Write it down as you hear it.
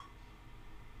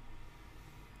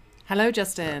Hello,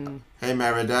 Justin. Hey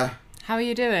Merida. How are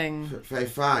you doing? Very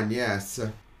fine, yes.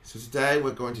 So today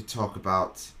we're going to talk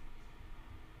about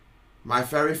my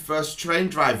very first train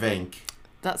driving.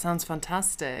 That sounds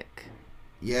fantastic.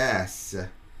 Yes.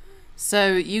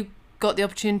 So you got the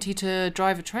opportunity to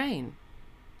drive a train?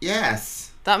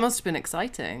 Yes. That must have been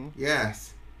exciting.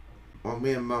 Yes. Well,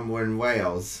 me and Mum were in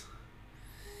Wales.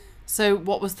 So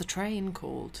what was the train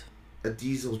called? A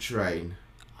diesel train.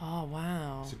 Oh,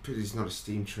 wow. It's a pity it's not a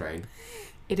steam train.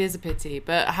 It is a pity,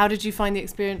 but how did you find the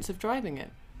experience of driving it?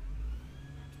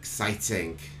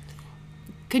 Exciting.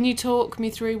 Can you talk me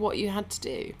through what you had to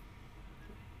do?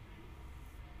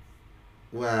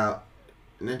 Well,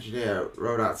 an engineer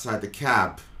rode outside the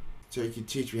cab so he could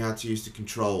teach me how to use the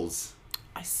controls.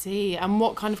 I see. And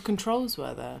what kind of controls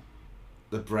were there?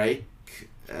 The brake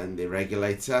and the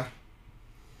regulator.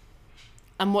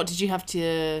 And what did you have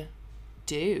to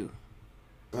do?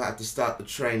 I had to start the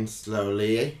train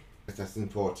slowly. That's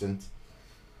important.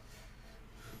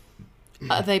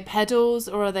 Are they pedals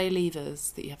or are they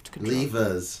levers that you have to control?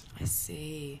 Levers. I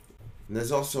see. And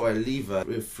there's also a lever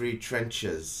with 3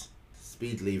 trenches.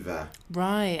 Speed lever.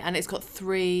 Right, and it's got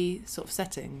 3 sort of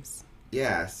settings.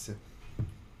 Yes.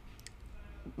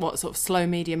 What, sort of slow,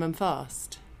 medium and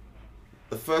fast?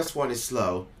 The first one is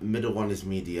slow, the middle one is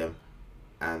medium,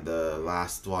 and the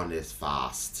last one is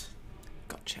fast.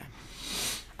 Gotcha.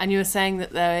 And you were saying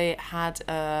that they had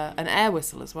an air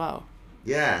whistle as well.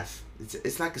 Yes.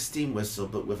 It's like a steam whistle,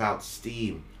 but without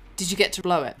steam. Did you get to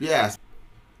blow it? Yes.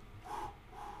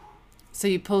 So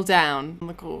you pull down on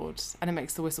the cord and it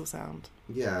makes the whistle sound.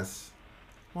 Yes.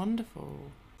 Wonderful.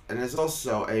 And there's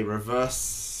also a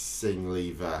reversing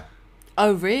lever.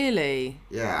 Oh, really?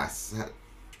 Yes.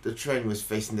 The train was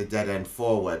facing the dead end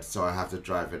forward, so I have to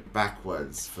drive it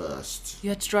backwards first.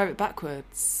 You had to drive it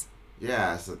backwards.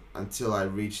 Yes, until I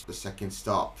reached the second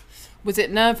stop. Was it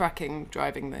nerve-wracking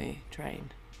driving the train?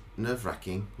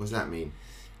 Nerve-wracking? What does that mean?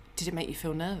 Did it make you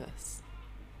feel nervous?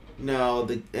 No,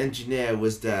 the engineer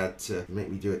was there to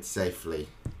make me do it safely.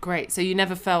 Great. So you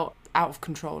never felt out of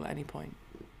control at any point?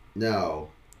 No.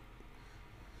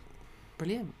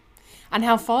 Brilliant. And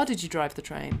how far did you drive the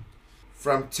train?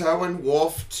 From Tywyn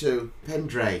Wharf to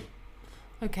Pendray.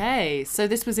 Okay, so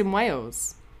this was in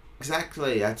Wales.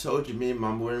 Exactly. I told you me and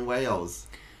Mum were in Wales.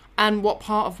 And what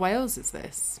part of Wales is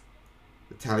this?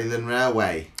 The Tallyland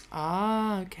Railway.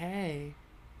 Ah, okay.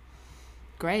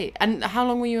 Great. And how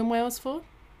long were you in Wales for?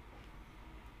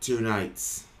 2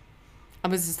 nights.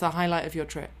 And was this the highlight of your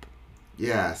trip?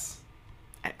 Yes.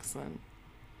 Excellent.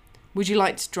 Would you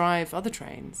like to drive other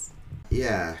trains?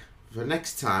 Yeah. For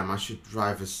next time, I should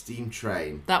drive a steam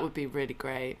train. That would be really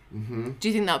great. Mm-hmm. Do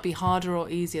you think that would be harder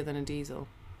or easier than a diesel?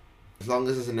 As long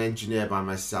as there's an engineer by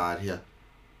my side here,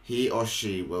 he or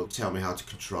she will tell me how to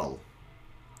control.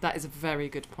 That is a very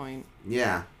good point.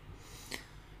 Yeah.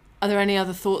 Are there any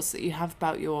other thoughts that you have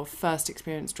about your first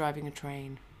experience driving a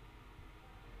train?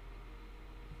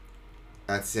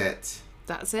 That's it.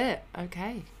 That's it.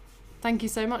 Okay. Thank you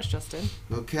so much, Justin.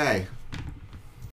 Okay.